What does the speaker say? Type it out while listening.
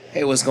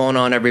Hey, what's going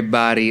on,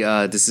 everybody?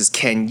 This is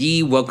Ken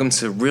Yee. Welcome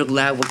to Real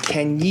Loud with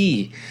Ken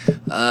Yee.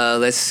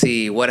 Let's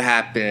see what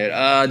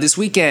happened. This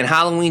weekend,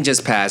 Halloween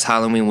just passed.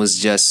 Halloween was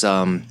just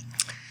on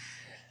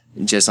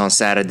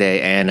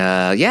Saturday, and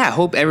I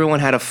hope everyone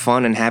had a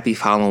fun and happy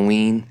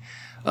Halloween.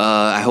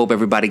 I hope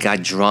everybody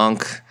got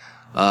drunk.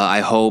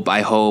 I hope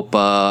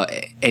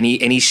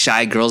any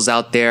shy girls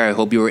out there, I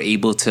hope you were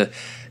able to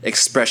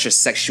express your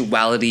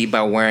sexuality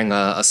by wearing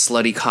a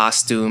slutty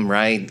costume,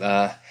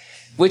 right?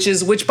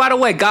 Which, by the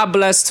way, God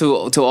bless to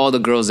all the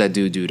girls that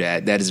do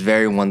that. That is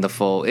very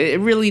wonderful. It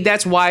really,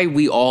 that's why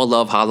we all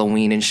love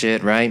Halloween and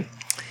shit, right?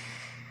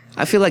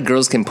 I feel like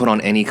girls can put on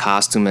any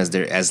costume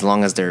as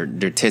long as their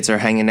tits are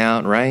hanging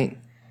out, right?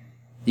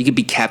 You could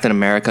be Captain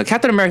America.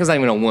 Captain America's not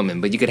even a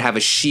woman, but you could have a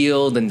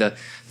shield and the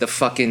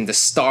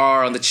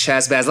star on the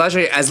chest. But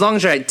as long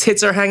as your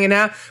tits are hanging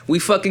out, we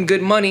fucking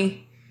good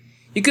money.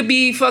 You could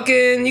be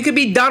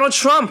Donald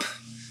Trump.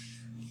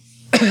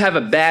 Have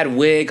a bad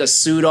wig, a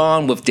suit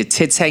on with the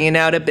tits hanging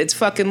out. It's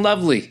fucking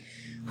lovely.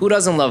 Who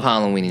doesn't love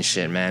Halloween and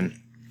shit, man?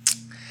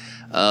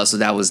 So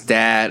that was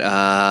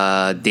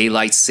that.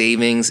 Daylight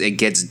savings. It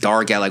gets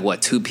dark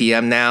at 2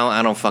 p.m. now?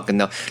 I don't fucking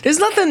know. There's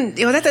nothing,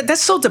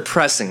 that's so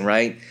depressing,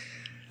 right?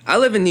 I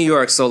live in New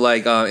York, so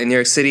in New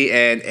York City,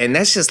 and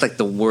that's just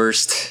the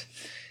worst.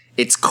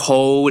 It's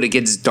cold. It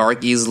gets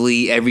dark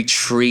easily.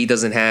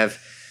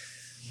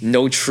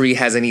 No tree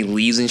has any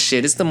leaves and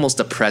shit. It's the most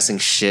depressing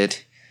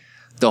shit.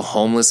 The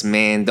homeless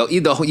man, you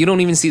don't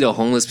even see the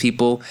homeless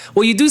people.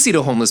 Well, you do see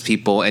the homeless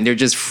people, and they're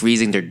just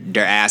freezing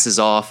their asses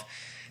off.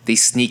 They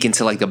sneak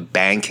into the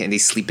bank and they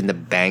sleep in the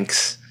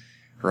banks,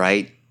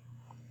 right?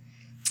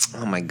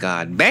 Oh my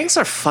god, banks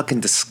are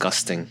fucking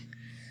disgusting.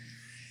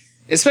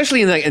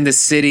 Especially in the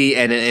city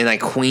and in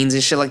Queens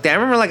and shit like that.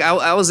 I remember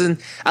I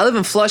live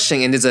in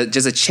Flushing, and there's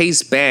a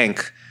Chase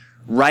Bank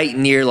right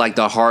near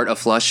the heart of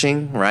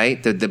Flushing,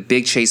 right? The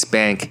big Chase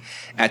Bank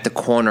at the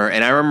corner,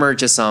 and I remember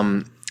just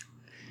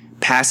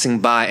passing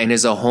by, and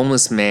there's a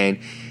homeless man.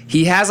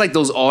 He has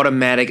those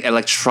automatic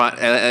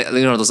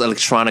those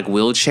electronic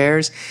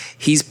wheelchairs.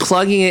 He's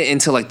plugging it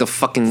into the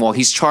fucking wall.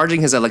 He's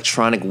charging his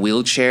electronic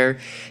wheelchair.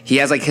 He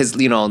has his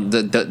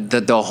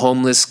the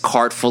homeless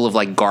cart full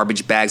of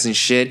garbage bags and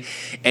shit,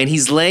 and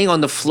he's laying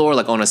on the floor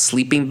on a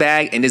sleeping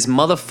bag, and this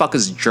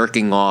motherfucker's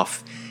jerking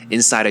off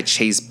inside a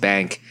Chase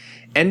Bank.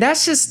 And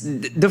that's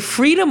just the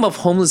freedom of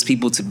homeless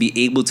people to be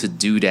able to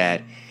do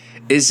that.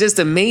 It's just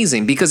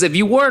amazing, because if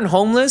you weren't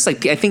homeless, I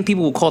think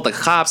people will call the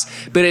cops.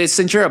 But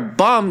since you're a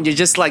bum, you're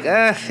just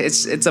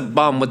it's a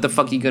bum. What the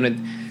fuck are you gonna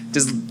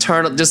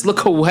just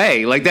look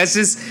away? That's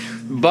just,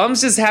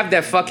 bums just have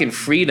that fucking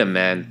freedom,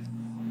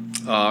 man.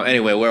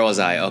 Anyway, where was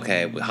I?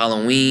 Okay,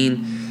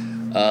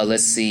 Halloween.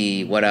 Let's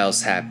see what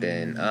else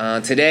happened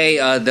today.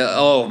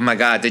 Oh my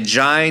god, the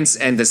Giants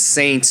and the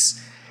Saints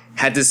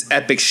had this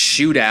epic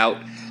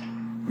shootout.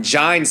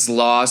 Giants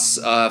lost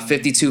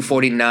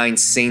 52-49,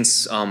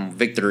 Saints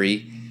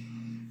victory.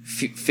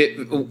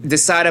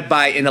 Decided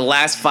in the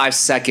last 5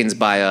 seconds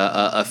by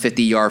a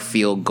 50-yard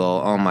field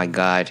goal. Oh my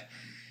god.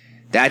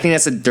 I think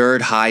that's the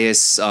third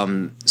highest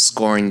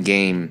scoring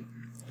game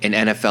in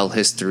NFL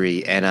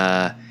history.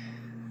 And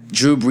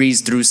Drew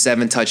Brees threw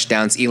 7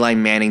 touchdowns. Eli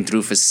Manning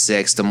threw for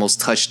 6, the most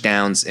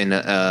touchdowns in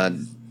a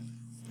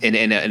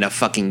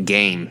fucking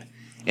game.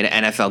 In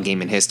an NFL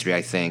game in history,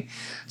 I think.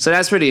 So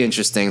that's pretty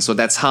interesting. So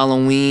that's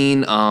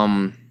Halloween.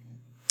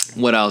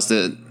 What else?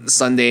 The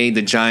Sunday,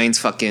 the Giants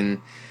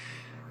fucking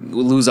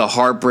lose a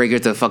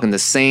heartbreaker to fucking the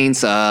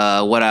Saints.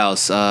 What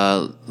else?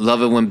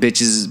 Love it when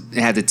bitches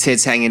had the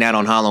tits hanging out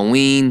on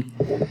Halloween.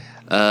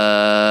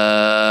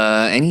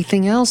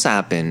 Anything else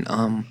happen?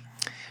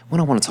 What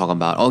do I want to talk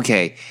about?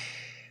 Okay.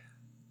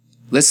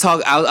 Let's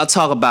talk. I'll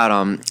talk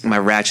about my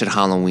ratchet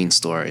Halloween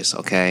stories.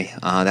 Okay,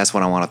 that's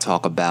what I want to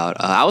talk about.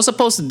 I was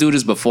supposed to do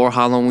this before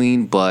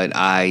Halloween, but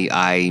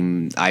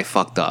I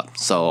fucked up.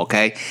 So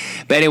okay,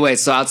 but anyway,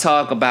 so I'll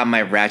talk about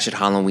my ratchet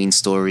Halloween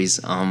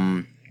stories.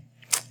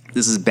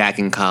 This is back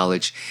in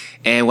college,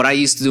 and what I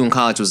used to do in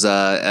college was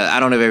I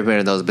don't know if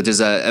everybody knows, but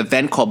there's an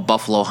event called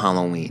Buffalo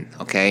Halloween.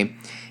 Okay,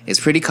 it's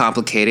pretty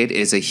complicated.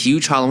 It's a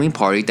huge Halloween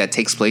party that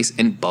takes place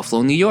in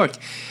Buffalo, New York.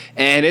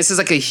 And this is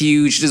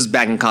this is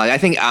back in college. I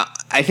think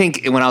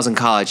when I was in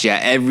college,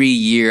 every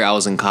year I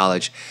was in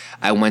college,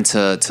 I went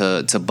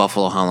to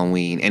Buffalo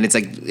Halloween, and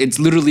it's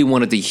literally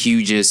one of the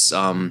hugest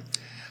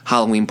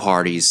Halloween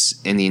parties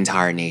in the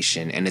entire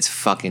nation, and it's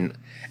fucking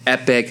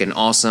epic and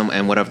awesome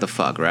and whatever the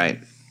fuck, right?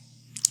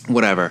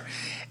 Whatever.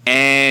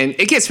 And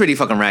it gets pretty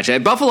fucking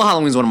ratchet. Buffalo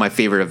Halloween is one of my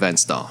favorite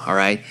events, though. All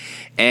right,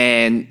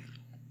 and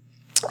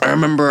I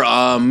remember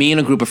me and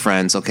a group of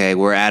friends. Okay,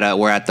 we're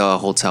at the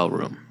hotel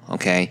room.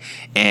 Okay,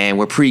 and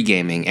we're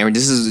pre-gaming, and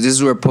this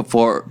is where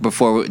before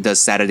the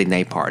Saturday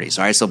night parties.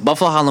 All right, so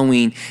Buffalo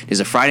Halloween, there's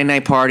a Friday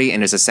night party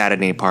and there's a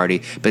Saturday night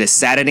party, but the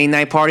Saturday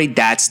night party,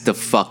 that's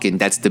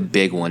the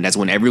big one. That's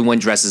when everyone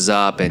dresses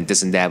up and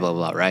this and that, blah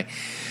blah, right?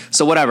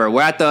 So whatever,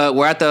 we're at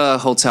the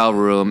hotel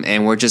room,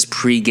 and we're just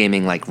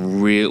pre-gaming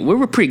we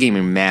were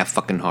pre-gaming mad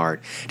fucking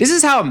hard. This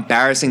is how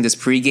embarrassing this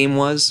pre-game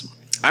was.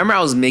 I remember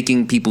I was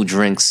making people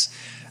drinks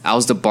I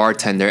was the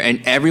bartender,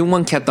 and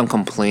everyone kept on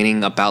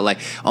complaining about like,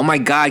 oh my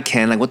god,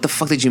 Ken, like what the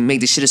fuck did you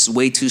make? This shit is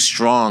way too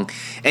strong.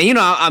 And you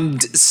know, I'm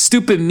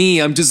stupid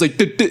me. I'm just like,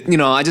 you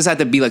know, I just had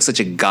to be like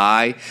such a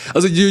guy. I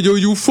was like, yo,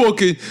 you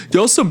fucking,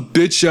 y'all some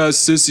bitch ass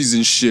sissies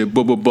and shit,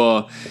 blah blah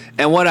blah,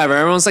 and whatever.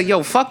 Everyone's like,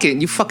 yo, fuck it,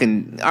 you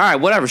fucking, all right,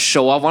 whatever,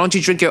 show off. Why don't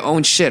you drink your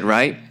own shit,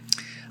 right?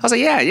 I was like,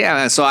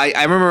 yeah. So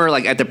I remember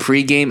like at the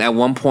pregame at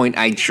one point,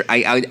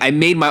 I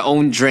made my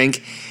own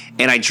drink.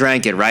 And I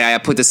drank it, right? I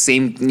put the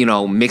same, you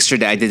know, mixture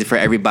that I did for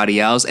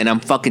everybody else, and I'm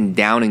fucking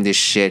downing this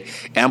shit.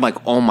 And I'm like,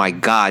 oh my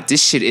god,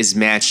 this shit is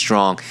mad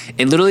strong.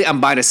 And literally,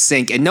 I'm by the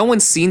sink, and no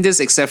one's seen this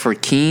except for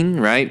Keen,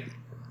 right?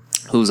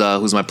 Who's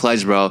my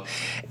pledge bro.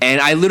 And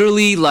I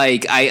literally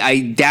like I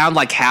downed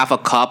like half a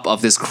cup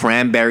of this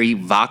cranberry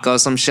vodka or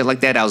some shit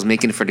like that I was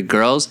making for the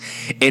girls,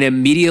 and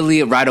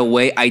immediately right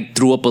away I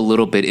threw up a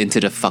little bit into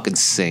the fucking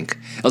sink.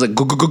 I was like,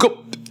 go.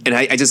 And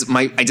I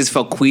just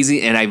felt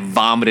queasy, and I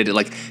vomited it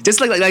like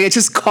I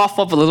just coughed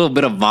up a little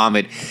bit of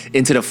vomit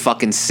into the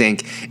fucking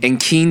sink. And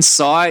Keen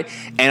saw it,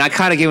 and I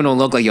kind of gave him a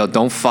look like, yo,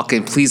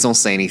 please don't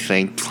say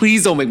anything,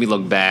 please don't make me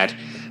look bad,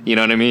 you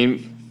know what I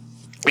mean?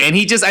 And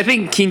I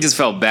think Keen just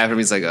felt bad for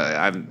me. He's like,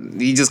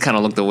 he just kind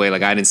of looked away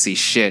like I didn't see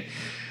shit.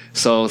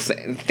 So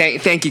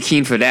thank you,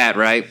 Keen, for that,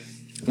 right?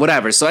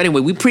 Whatever. So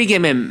anyway, we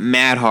pregame in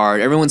mad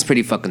hard. Everyone's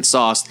pretty fucking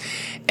sauced,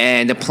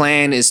 and the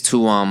plan is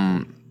to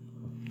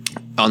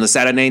on the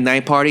Saturday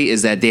night party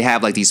is that they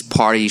have like these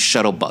party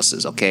shuttle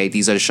buses, okay?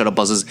 These are the shuttle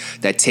buses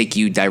that take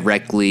you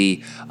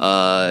directly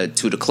to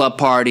the club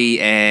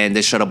party, and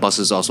the shuttle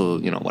buses also,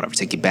 you know, whatever,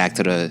 take you back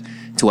to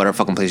whatever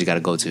fucking place you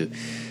gotta go to.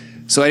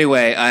 So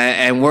anyway,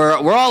 and we're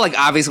all like,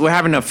 obviously, we're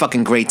having a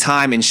fucking great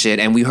time and shit,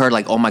 and we heard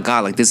like, oh my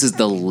god, like this is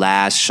the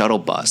last shuttle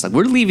bus. Like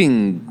we're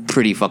leaving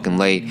pretty fucking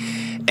late,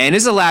 and this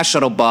is the last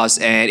shuttle bus,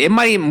 and it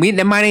might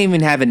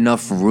even have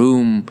enough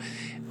room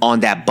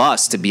on that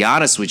bus, to be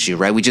honest with you,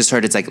 right? We just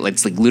heard it's like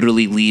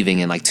literally leaving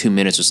in like 2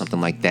 minutes or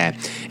something like that.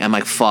 And I'm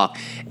like, fuck.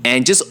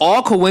 And just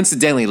all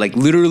coincidentally, like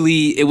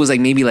literally, it was like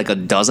maybe like a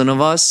dozen of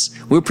us.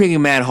 We were pretty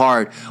mad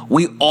hard.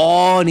 We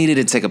all needed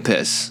to take a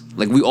piss.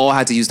 Like we all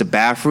had to use the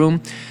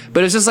bathroom.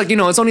 But it's just like, you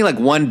know, it's only like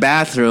one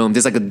bathroom.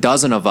 There's like a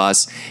dozen of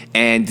us.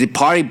 And the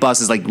party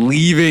bus is like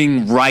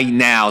leaving right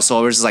now.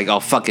 So we're just like, oh,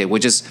 fuck it. We'll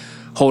just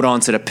hold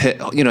on to the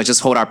pit, you know, just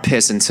hold our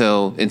piss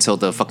until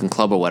the fucking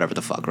club or whatever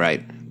the fuck,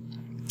 right?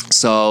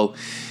 So,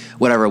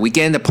 whatever, we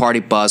get in the party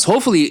bus.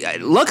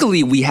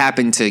 Luckily, we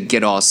happen to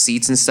get all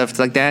seats and stuff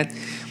like that.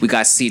 We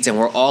got seats, and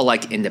we're all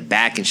like in the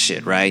back and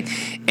shit, right?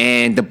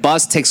 And the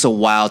bus takes a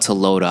while to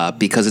load up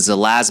because it's the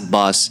last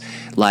bus.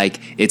 Like,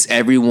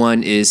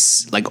 everyone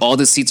is like, all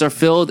the seats are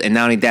filled, and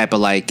not only that, but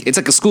like it's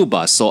like a school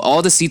bus, so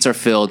all the seats are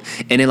filled,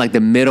 and in like the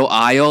middle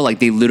aisle, like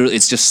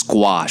it's just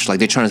squashed. Like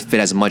they're trying to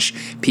fit as much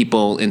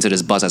people into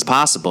this bus as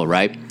possible,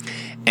 right?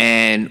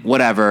 And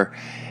whatever.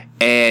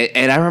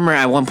 And I remember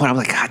at one point, I'm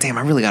like, god damn,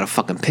 I really gotta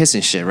fucking piss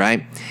and shit,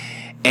 right?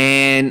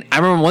 And I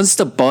remember once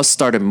the bus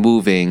started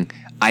moving,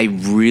 I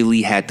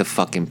really had to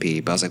fucking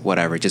pee. But I was like,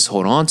 whatever, just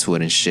hold on to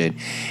it and shit.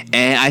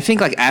 And I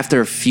think like after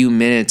a few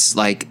minutes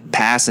like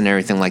pass and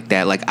everything like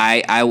that, like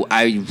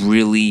I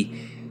really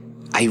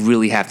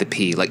have to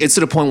pee. Like it's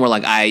to the point where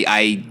like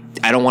I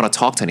don't want to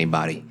talk to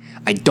anybody.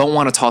 I don't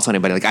want to talk to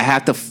anybody. Like I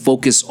have to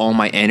focus all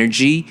my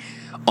energy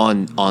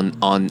on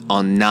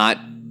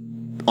not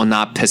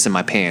pissing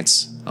my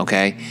pants.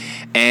 Okay,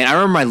 and I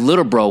remember my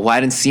little bro, who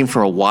I didn't see him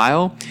for a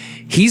while,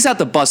 he's at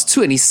the bus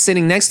too, and he's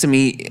sitting next to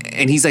me,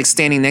 and he's like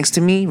standing next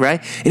to me, right?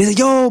 And he's like,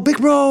 "Yo, big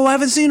bro, I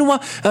haven't seen you in a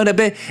while."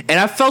 And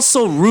I felt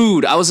so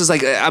rude. I was just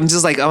like, I'm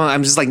just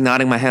like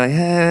nodding my head,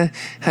 like,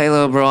 "Hey,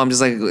 little bro." I'm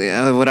just like,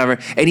 whatever.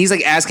 And he's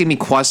like asking me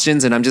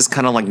questions, and I'm just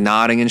kind of like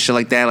nodding and shit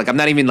like that. Like I'm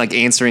not even like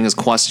answering his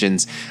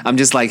questions. I'm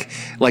just like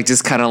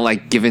just kind of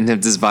like giving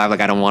him this vibe,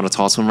 like I don't want to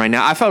talk to him right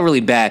now. I felt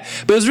really bad,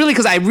 but it was really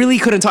because I really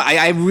couldn't talk.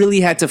 I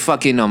really had to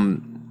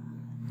fucking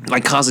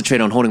like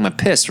concentrate on holding my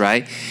piss,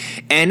 right?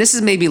 And this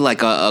is maybe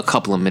like a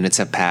couple of minutes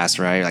have passed,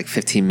 right? Like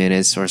 15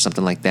 minutes or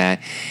something like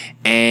that.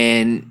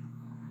 And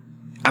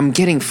I'm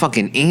getting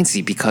fucking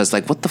antsy because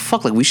like, what the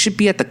fuck? Like we should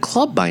be at the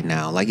club by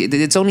now. Like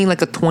it's only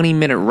like a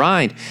 20-minute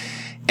ride.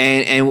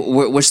 And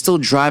we're still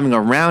driving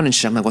around and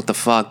shit. I'm like, what the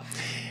fuck?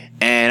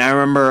 And I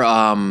remember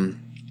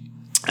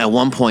at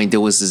one point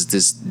there was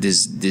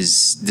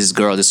this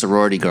girl, this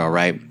sorority girl,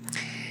 right?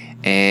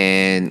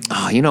 And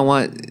you know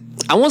what?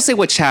 I won't say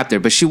what chapter,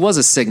 but she was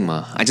a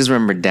Sigma. I just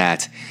remembered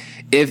that.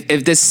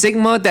 If the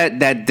Sigma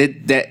that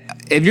did that,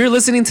 if you're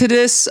listening to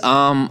this,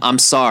 I'm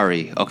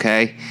sorry.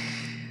 Okay,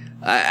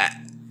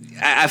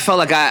 I felt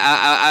like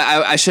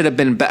I should have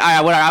been.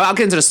 I'll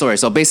get into the story.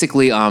 So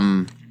basically,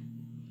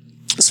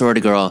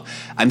 sorority girl,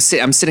 I'm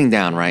sitting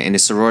down, right, and the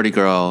sorority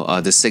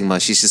girl, the Sigma,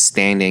 she's just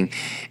standing,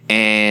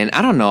 and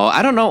I don't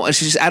know.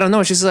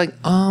 She's like,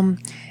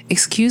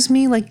 excuse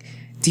me, like,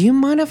 do you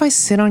mind if I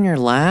sit on your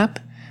lap?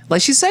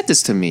 Like she said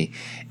this to me,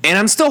 and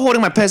I'm still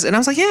holding my piss, and I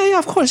was like, yeah,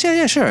 of course,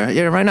 yeah, sure,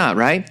 yeah, why not,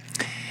 right?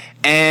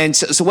 And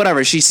so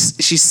whatever,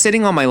 she's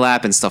sitting on my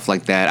lap and stuff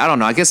like that. I don't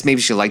know. I guess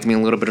maybe she liked me a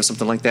little bit or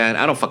something like that.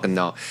 I don't fucking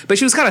know. But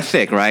she was kind of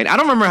thick, right? I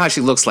don't remember how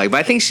she looks like, but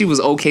I think she was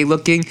okay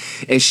looking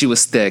and she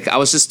was thick. I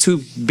was just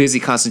too busy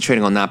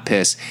concentrating on not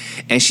piss.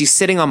 And she's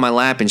sitting on my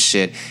lap and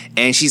shit.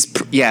 And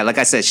like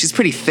I said, she's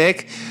pretty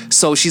thick.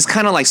 So she's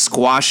kind of like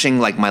squashing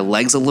like my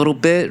legs a little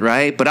bit,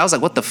 right? But I was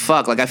like, what the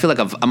fuck? Like I feel like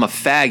I'm a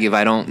fag if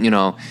I don't,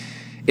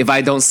 if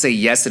I don't say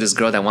yes to this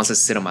girl that wants to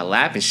sit on my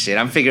lap and shit.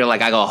 I'm figuring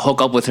like I gotta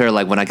hook up with her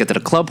like when I get to the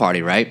club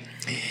party, right?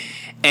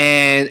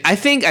 And I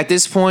think at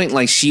this point,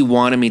 like she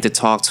wanted me to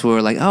talk to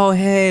her, like, oh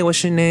hey,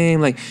 what's your name?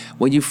 Like,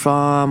 where you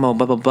from? Oh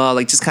blah blah blah.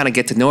 Like just kind of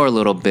get to know her a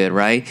little bit,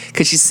 right?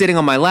 Because she's sitting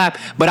on my lap,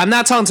 but I'm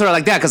not talking to her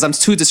like that because I'm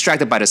too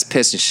distracted by this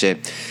piss and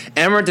shit. And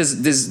I remember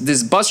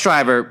this bus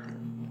driver,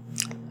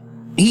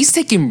 he's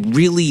taking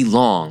really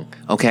long,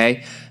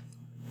 okay?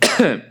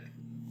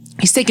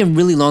 He's taking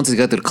really long to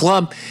get to the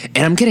club, and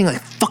I'm getting like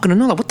fucking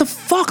annoyed. Like, what the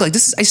fuck? Like,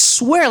 this is, I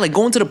swear, like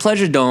going to the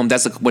Pleasure Dome,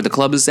 that's like where the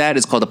club is at.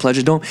 It's called the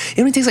Pleasure Dome. It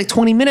only takes like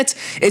 20 minutes.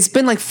 It's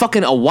been like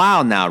fucking a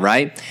while now,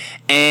 right?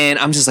 And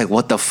I'm just like,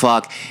 what the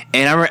fuck?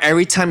 And I remember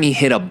every time he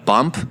hit a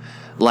bump,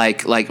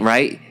 like,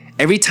 right?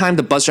 Every time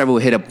the bus driver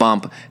would hit a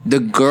bump, the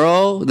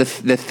girl, the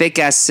thick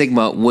ass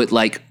Sigma would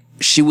like,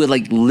 she would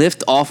like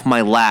lift off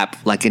my lap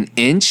like an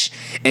inch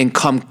and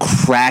come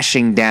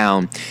crashing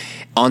down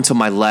onto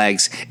my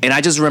legs. And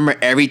I just remember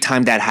every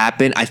time that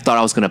happened, I thought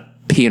I was gonna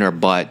pee in her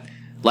butt,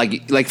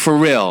 like for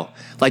real,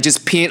 like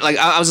just peeing. Like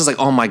I was just like,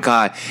 oh my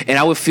god. And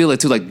I would feel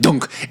it too, like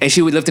dunk, and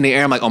she would lift in the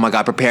air. I'm like, oh my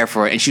god, prepare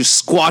for it. And she would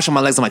squash on my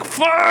legs. I'm like,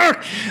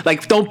 fuck,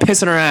 like don't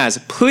piss in her ass,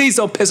 please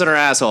don't piss in her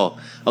asshole,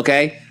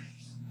 okay?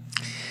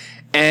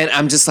 And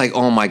I'm just like,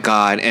 oh my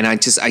god. And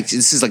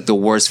this is like the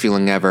worst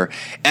feeling ever.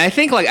 And I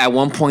think like at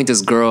one point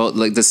this girl,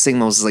 like the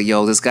Sigma was like,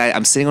 yo, this guy,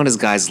 I'm sitting on this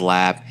guy's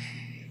lap.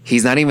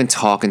 He's not even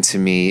talking to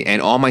me,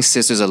 and all my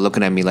sisters are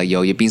looking at me like,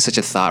 yo, you're being such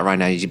a thought right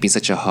now, you're being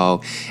such a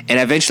hoe. And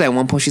eventually at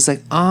one point she's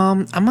like,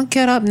 I'm gonna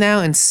get up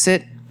now and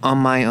sit on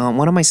my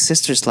one of my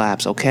sister's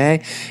laps,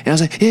 okay? And I was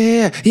like,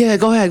 yeah,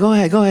 go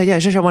ahead, yeah,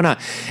 sure, why not?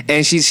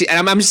 And she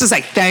and I'm just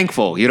like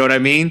thankful, you know what I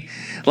mean?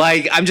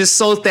 Like I'm just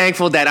so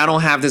thankful that I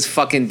don't have this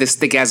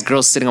thick ass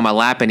girl sitting on my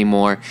lap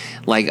anymore,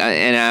 like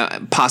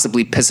and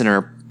possibly pissing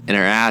her in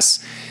her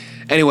ass.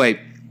 Anyway,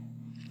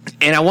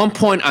 and at one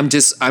point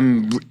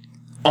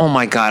oh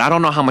my god, I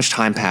don't know how much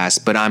time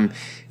passed, but I'm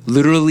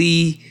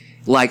literally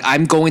like,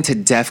 I'm going to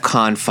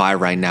DEFCON 5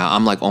 right now.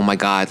 I'm like, oh my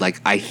god, like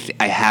I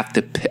have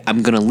to,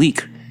 I'm gonna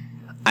leak.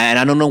 And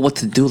I don't know what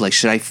to do. Like,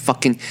 should I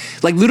fucking,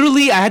 like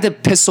literally I had to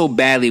piss so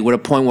badly with a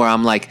point where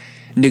I'm like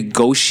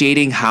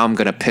negotiating how I'm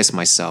gonna piss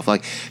myself.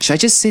 Like, should I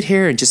just sit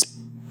here and just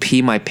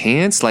pee my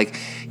pants? Like,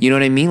 you know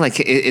what I mean? Like,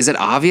 is it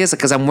obvious?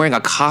 Because I'm wearing a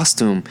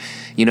costume,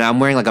 I'm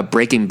wearing like a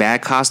Breaking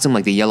Bad costume,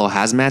 like the yellow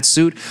hazmat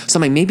suit. So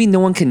I'm like, maybe no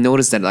one can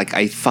notice that like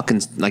I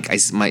fucking like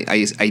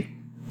I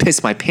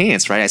piss my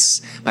pants,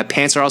 right? My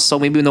pants are all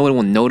soaked. Maybe no one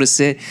will notice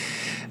it.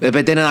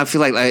 But then I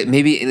feel like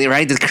maybe,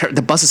 right,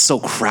 the bus is so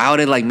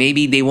crowded, like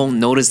maybe they won't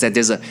notice that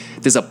there's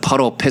a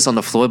puddle of piss on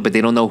the floor, but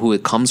they don't know who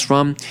it comes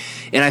from.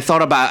 And I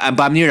thought about,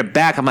 but I'm near the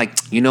back. I'm like,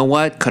 you know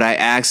what? Could I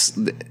ask?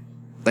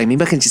 Like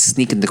maybe I can just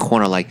sneak in the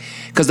corner, like,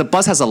 because the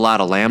bus has a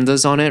lot of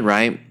lambdas on it,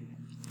 right?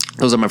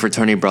 Those are my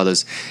fraternity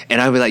brothers.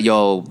 And I'd be like,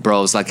 yo,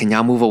 bros, like, can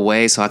y'all move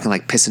away so I can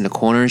like piss in the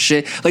corner and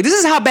shit? Like, this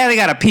is how bad I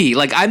gotta pee.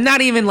 Like, I'm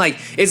not even like,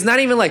 it's not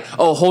even like,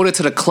 oh, hold it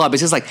to the club.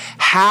 It's just like,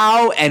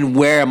 how and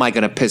where am I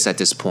gonna piss at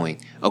this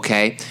point?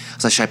 Okay?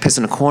 So should I piss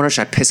in the corner?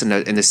 Should I piss in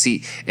the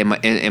seat in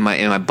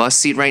my bus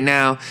seat right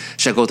now?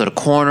 Should I go to the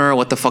corner?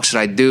 What the fuck should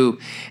I do?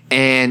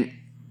 And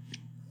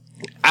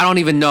I don't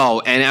even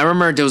know. And I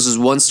remember there was this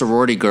one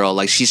sorority girl,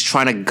 like she's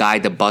trying to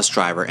guide the bus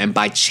driver, and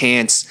by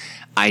chance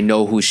I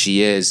know who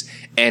she is,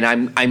 and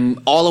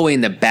I'm all the way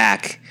in the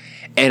back,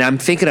 and I'm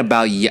thinking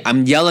about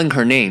I'm yelling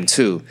her name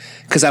too,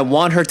 because I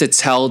want her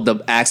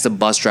to ask the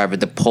bus driver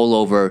to pull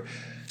over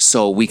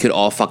so we could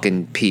all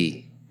fucking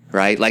pee.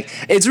 Right? Like,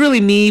 it's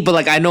really me, but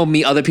like, I know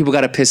other people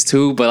gotta piss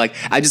too, but like,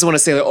 I just want to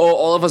say like, oh,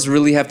 all of us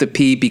really have to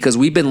pee because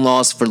we've been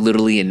lost for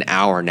literally an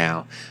hour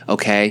now,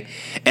 okay?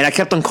 And I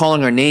kept on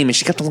calling her name, and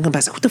she kept on looking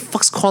back, like, what the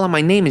fuck's calling my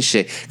name and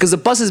shit? Because the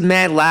bus is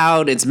mad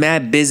loud, it's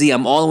mad busy,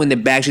 I'm all in the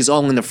back, she's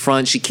all in the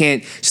front, she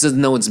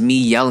doesn't know it's me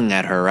yelling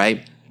at her,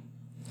 right?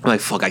 I'm like,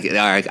 fuck, all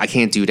right, I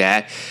can't do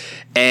that.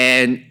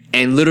 And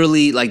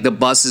literally, like, the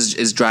bus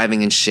is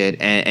driving and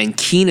shit, and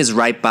Keen is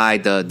right by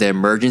the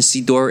emergency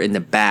door in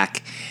the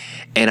back.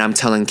 And I'm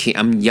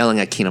yelling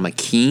at Keen. I'm like,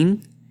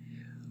 Keen,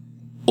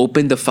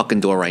 open the fucking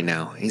door right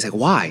now. And he's like,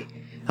 why?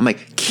 I'm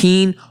like,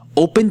 Keen,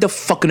 open the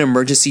fucking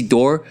emergency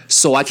door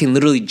so I can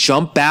literally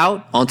jump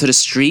out onto the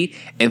street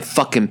and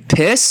fucking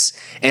piss,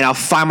 and I'll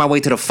find my way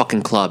to the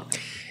fucking club.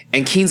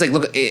 And Keen's like,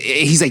 look,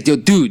 he's like, yo,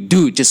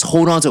 dude, just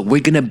hold on to it.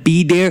 We're gonna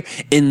be there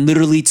in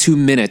literally 2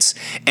 minutes.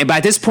 And by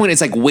this point, it's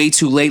like way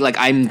too late. Like,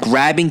 I'm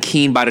grabbing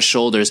Keen by the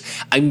shoulders.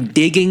 I'm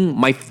digging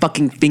my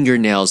fucking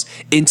fingernails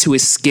into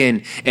his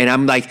skin. And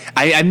I'm like,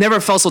 I've never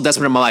felt so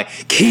desperate in my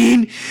life.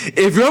 Keen,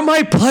 if you're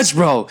my pledge,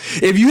 bro,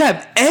 if you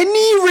have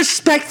any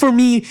respect for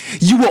me,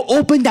 you will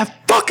open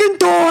that fucking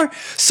door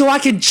so I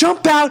can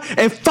jump out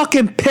and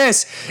fucking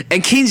piss.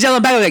 And Keen's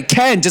yelling back like,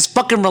 Ken, just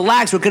fucking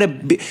relax. We're gonna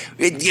be,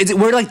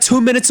 we're like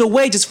 2 minutes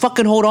away. Just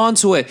fucking hold on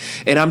to it.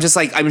 And I'm just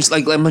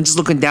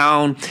looking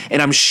down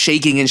and I'm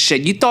shaking and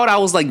shit. You thought I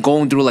was like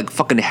going through like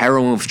fucking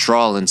heroin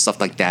withdrawal and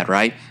stuff like that,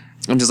 right?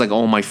 I'm just like,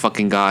 oh my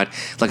fucking God.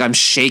 Like, I'm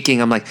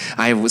shaking. I'm like,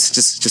 I was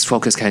just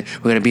focused, Ken.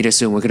 We're gonna beat her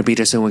soon. We're gonna beat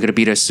her soon. We're gonna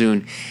beat her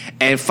soon.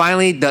 And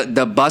finally,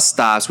 the bus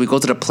stops. We go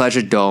to the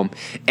Pleasure Dome.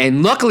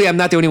 And luckily, I'm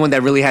not the only one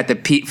that really had to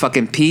pee.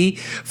 Fucking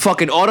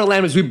all the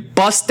landlords, we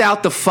bust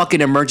out the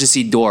fucking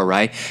emergency door,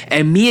 right?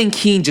 And me and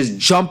Keen just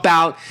jump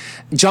out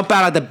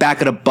at the back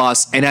of the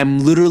bus, and I'm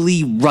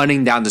literally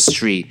running down the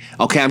street.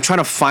 Okay, I'm trying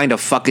to find a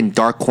fucking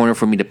dark corner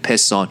for me to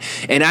piss on.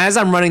 And as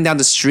I'm running down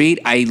the street,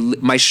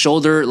 my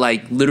shoulder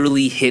like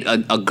literally hit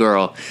a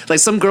girl. Like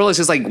some girl is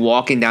just like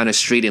walking down the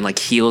street in like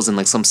heels and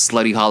like some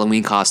slutty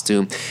Halloween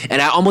costume,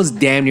 and I almost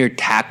damn near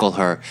tackle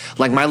her.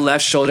 Like my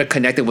left shoulder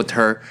connected with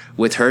her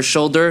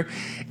shoulder.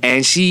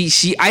 And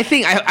I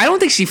don't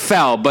think she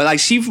fell, but like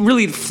she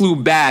really flew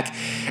back.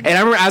 And I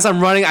remember as I'm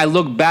running, I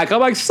look back,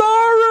 I'm like,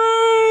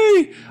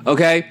 sorry.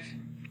 Okay.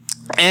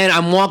 And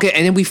I'm walking,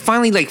 and then we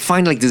finally like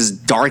find like this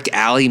dark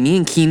alley. Me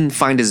and Keen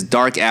find this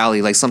dark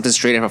alley, like something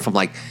straight out from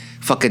like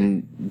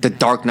fucking The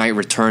Dark Knight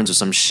Returns or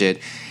some shit.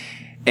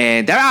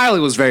 And that alley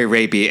was very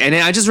rapey. And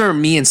then I just remember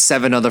me and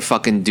 7 other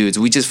fucking dudes,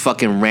 we just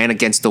fucking ran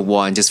against the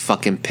wall and just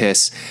fucking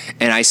pissed.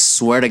 And I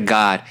swear to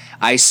God,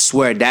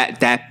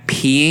 that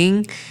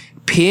peeing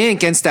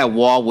against that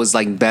wall was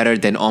like better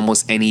than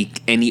almost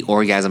any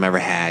orgasm I ever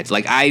had.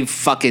 Like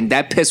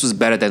that piss was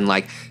better than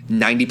like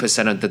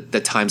 90% of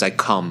the times I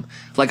come.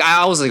 Like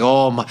I was like,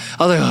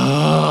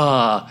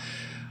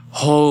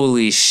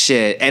 holy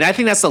shit. And I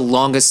think that's the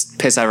longest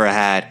piss I ever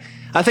had.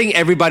 I think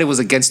everybody was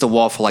against the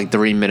wall for like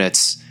 3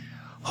 minutes.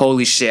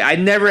 Holy shit. I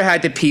never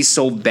had to pee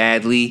so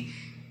badly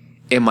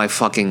in my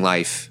fucking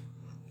life.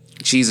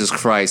 Jesus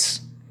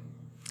Christ.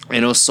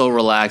 And it was so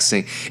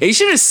relaxing. And you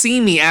should have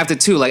seen me after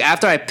too. Like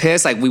after I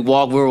pissed, like we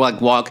were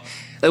like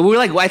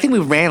I think we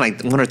ran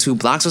like 1 or 2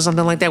 blocks or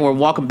something like that. We're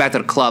walking back to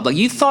the club. Like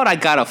you thought I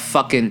got a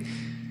fucking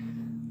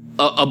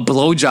a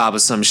blowjob or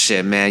some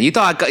shit, man. You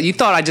thought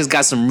I just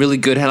got some really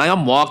good head. Like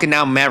I'm walking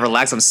now, mad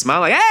relaxed. I'm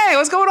smiling like, hey,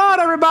 what's going on,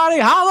 everybody?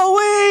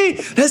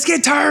 Halloween, let's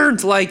get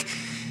turned. Like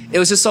it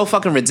was just so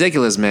fucking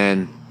ridiculous,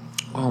 man.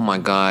 Oh my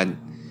God.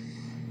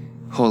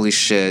 Holy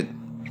shit.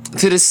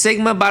 To the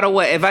Sigma, by the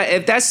way,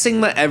 if that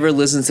Sigma ever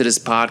listens to this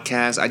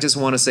podcast, I just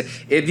want to say,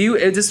 if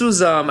this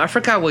was I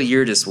forgot what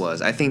year this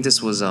was. I think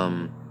this was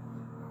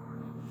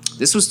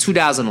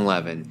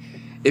 2011.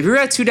 If you're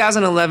at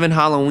 2011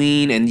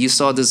 Halloween and you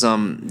saw this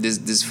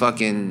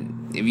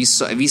fucking, if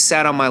you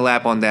sat on my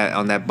lap on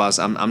that bus,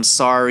 I'm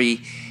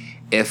sorry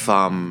if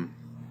I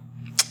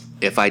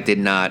did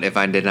not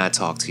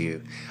talk to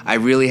you. I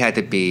really had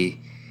to be.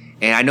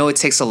 And I know it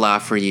takes a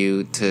lot for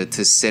you to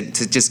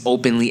just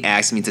openly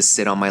ask me to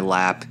sit on my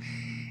lap.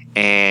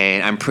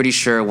 And I'm pretty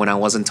sure when I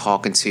wasn't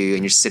talking to you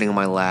and you're sitting on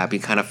my lap, you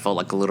kind of felt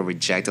like a little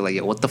rejected. Like,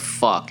 yo, what the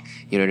fuck?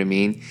 You know what I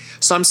mean?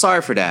 So I'm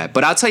sorry for that.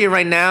 But I'll tell you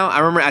right now, I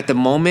remember at the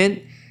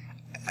moment,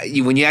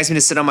 when you asked me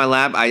to sit on my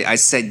lap, I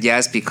said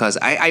yes because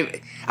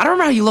I don't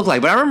remember how you look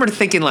like, but I remember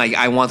thinking like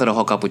I wanted to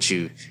hook up with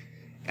you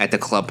at the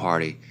club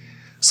party.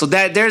 So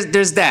that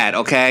there's that,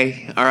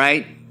 okay? All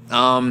right?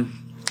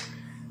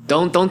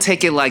 Don't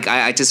take it like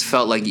I just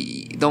felt like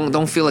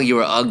don't feel like you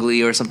were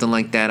ugly or something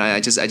like that. I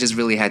just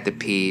really had to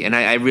pee, and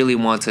I really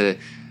want to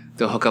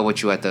hook up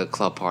with you at the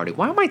club party.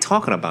 Why am I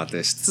talking about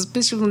this? This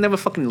bitch will never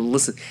fucking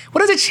listen.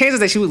 What are the chances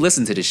that she would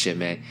listen to this shit,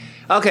 man?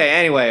 Okay,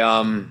 anyway,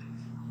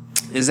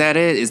 is that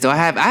it? I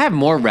have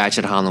more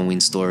ratchet Halloween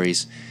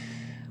stories,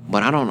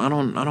 but I don't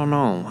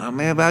know.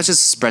 I'll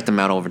just spread them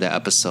out over the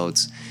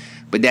episodes.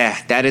 But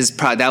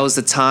that was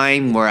the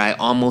time where I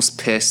almost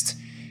pissed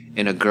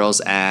in a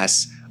girl's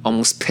ass.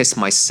 Almost pissed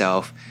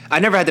myself. I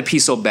never had to pee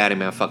so bad in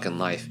my fucking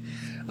life.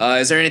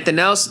 Is there anything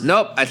else?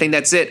 Nope. I think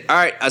that's it. All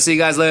right. I'll see you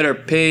guys later.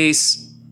 Peace.